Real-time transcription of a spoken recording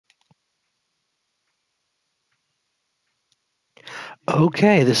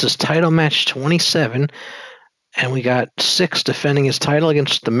Okay, this is title match 27, and we got Six defending his title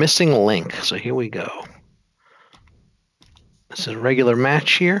against the Missing Link. So here we go. This is a regular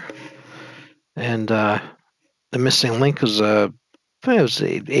match here, and the Missing Link was it was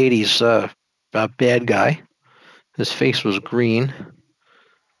the 80s bad guy. His face was green,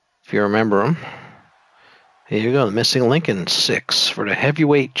 if you remember him. Here you go, the Missing Link and Six for the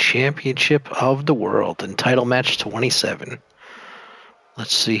Heavyweight Championship of the World in title match 27.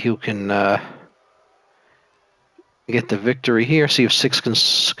 Let's see who can get the victory here. See if Six can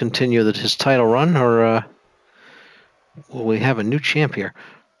continue his title run, or will we have a new champ here?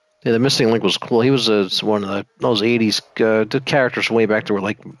 Yeah, the Missing Link was cool. He was one of those 80s the characters way back. They were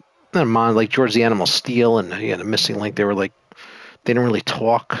like George the Animal Steel, and the Missing Link. They didn't really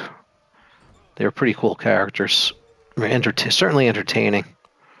talk. They were pretty cool characters. Certainly entertaining.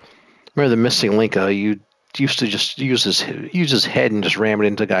 Remember the Missing Link? You used to just use his head and just ram it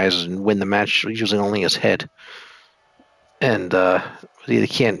into guys and win the match using only his head. And you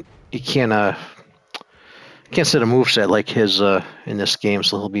can't set a moveset like his in this game,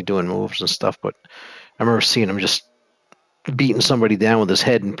 so he'll be doing moves and stuff. But I remember seeing him just beating somebody down with his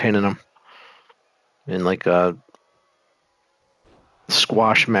head and pinning them in like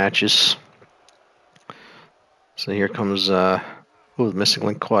squash matches. So here comes the Missing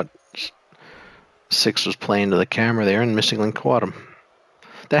Link caught. Six was playing to the camera there, and Missing Link caught him.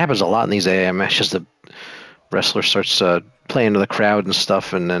 That happens a lot in these AA matches. The wrestler starts playing to the crowd and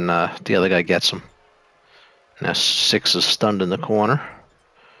stuff, and then the other guy gets him. Now Six is stunned in the corner.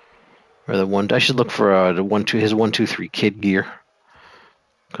 Or the one. I should look for his 1-2-3 kid gear,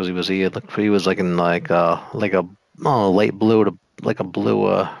 because he was like in like a light blue to like a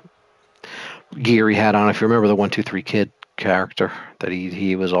blue gear he had on. If you remember the 1-2-3 kid character, that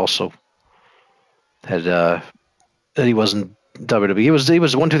he was also had that he wasn't WWE. He was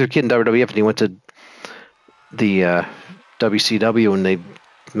 1-2-3 kid in WWF, and he went to the WCW, and they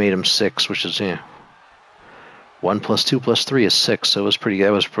made him Six, which is 1 + 2 + 3 is 6. So it was pretty.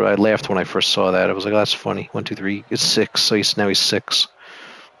 I laughed when I first saw that. I was like, oh, that's funny. 1, 2, 3 is 6. So now he's 6.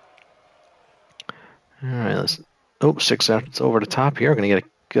 All right, Six out. It's over the top here. We're gonna get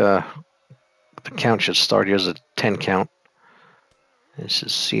the count should start. Here's a 10 count. Let's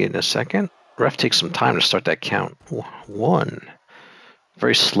just see it in a second. Ref takes some time to start that count. 1.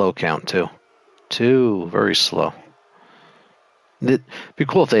 Very slow count, too. 2. Very slow. It'd be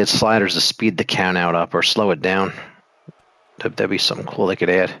cool if they had sliders to speed the count out up or slow it down. That'd be something cool they could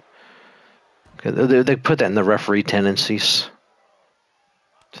add. They put that in the referee tendencies.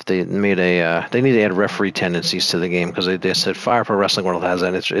 If they made they need to add referee tendencies to the game, because they said Fire Pro Wrestling World has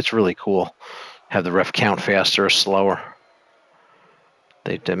that. It's really cool. Have the ref count faster or slower.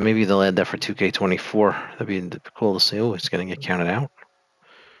 Maybe they'll add that for 2K24. That'd be cool to see. Oh, it's going to get counted out.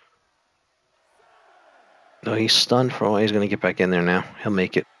 No, he's stunned for a while. He's going to get back in there now. He'll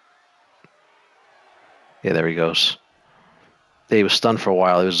make it. Yeah, there he goes. He was stunned for a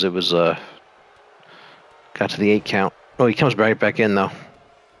while. It was got to the 8 count. Oh, he comes right back in though.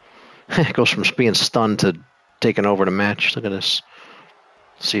 It goes from being stunned to taking over the match. Look at this.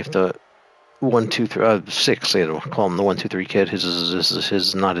 See if the 1-2-3 6. They call him the 1-2-3 kid. His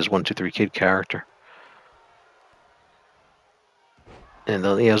is not his 1-2-3 kid character. And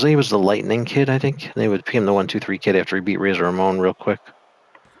he was the Lightning Kid, I think. They would become the 1-2-3 kid after he beat Razor Ramon real quick.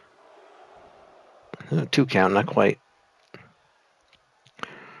 2 count, not quite.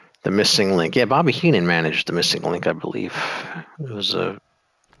 The Missing Link. Yeah, Bobby Heenan managed the Missing Link, I believe. It was I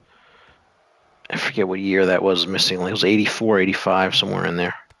forget what year that was. Missing Link. It was 84, 85, somewhere in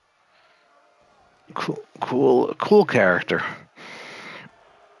there. Cool character.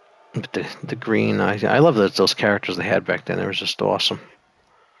 But the green, I love those characters they had back then. They were just awesome.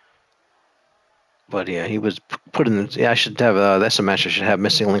 But yeah, he was put in. Yeah, I should have. That's a match I should have.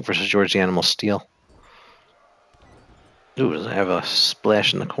 Missing Link versus George the Animal Steel. Ooh, does it have a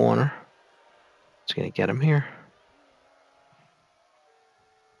splash in the corner? It's gonna get him here.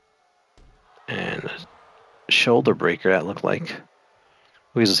 And a shoulder breaker, that looked like.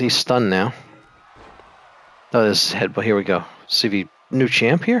 He's stunned now. Oh, this is headbutt. Here we go. See if new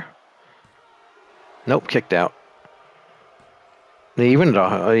champ here. Nope, kicked out. Even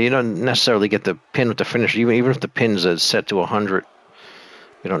though you don't necessarily get the pin with the finisher, even if the pin's set to 100,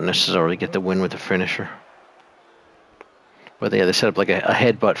 you don't necessarily get the win with the finisher. But yeah, they set up like a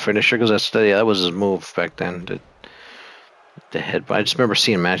headbutt finisher, because that was his move back then. The headbutt. I just remember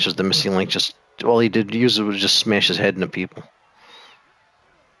seeing matches. The Missing Link all he did use was just smash his head into people.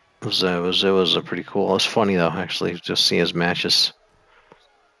 It was pretty cool. It was funny though, actually, just seeing his matches.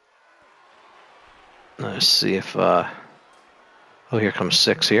 Let's see if Oh, here comes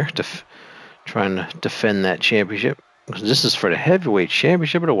 6 here, trying to defend that championship. This is for the heavyweight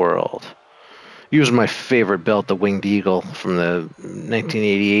championship of the world. Using my favorite belt, the Winged Eagle from the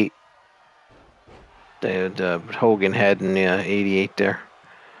 1988. That Hogan had in 88 there.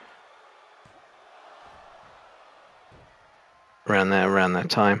 Around that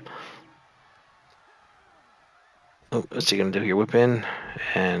time. Oh, what's he gonna do here? Whip in,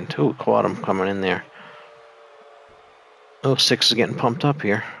 and caught him coming in there. Oh, 6 is getting pumped up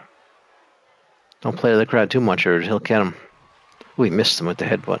here. Don't play to the crowd too much, or he'll get him. Oh, he missed him with the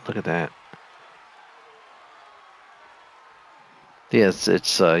headbutt. Look at that. Yeah,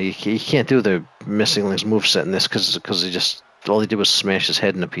 it's you can't do the missing links moveset in this because he just all he did was smash his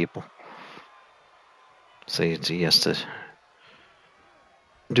head into people. So he has to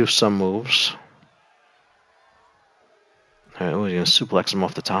do some moves. All right, he's gonna suplex him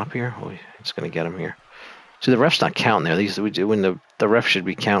off the top here. Oh, he's gonna get him here. See, the ref's not counting there. When the ref should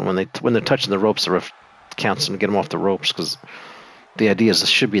be counting when they're touching the ropes. The ref counts them to get them off the ropes because the idea is this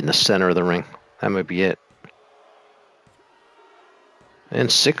should be in the center of the ring. That might be it. And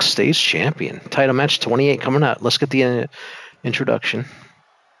 6 stays champion. Title match 28 coming up. Let's get the introduction.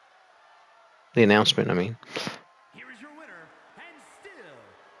 The announcement, I mean.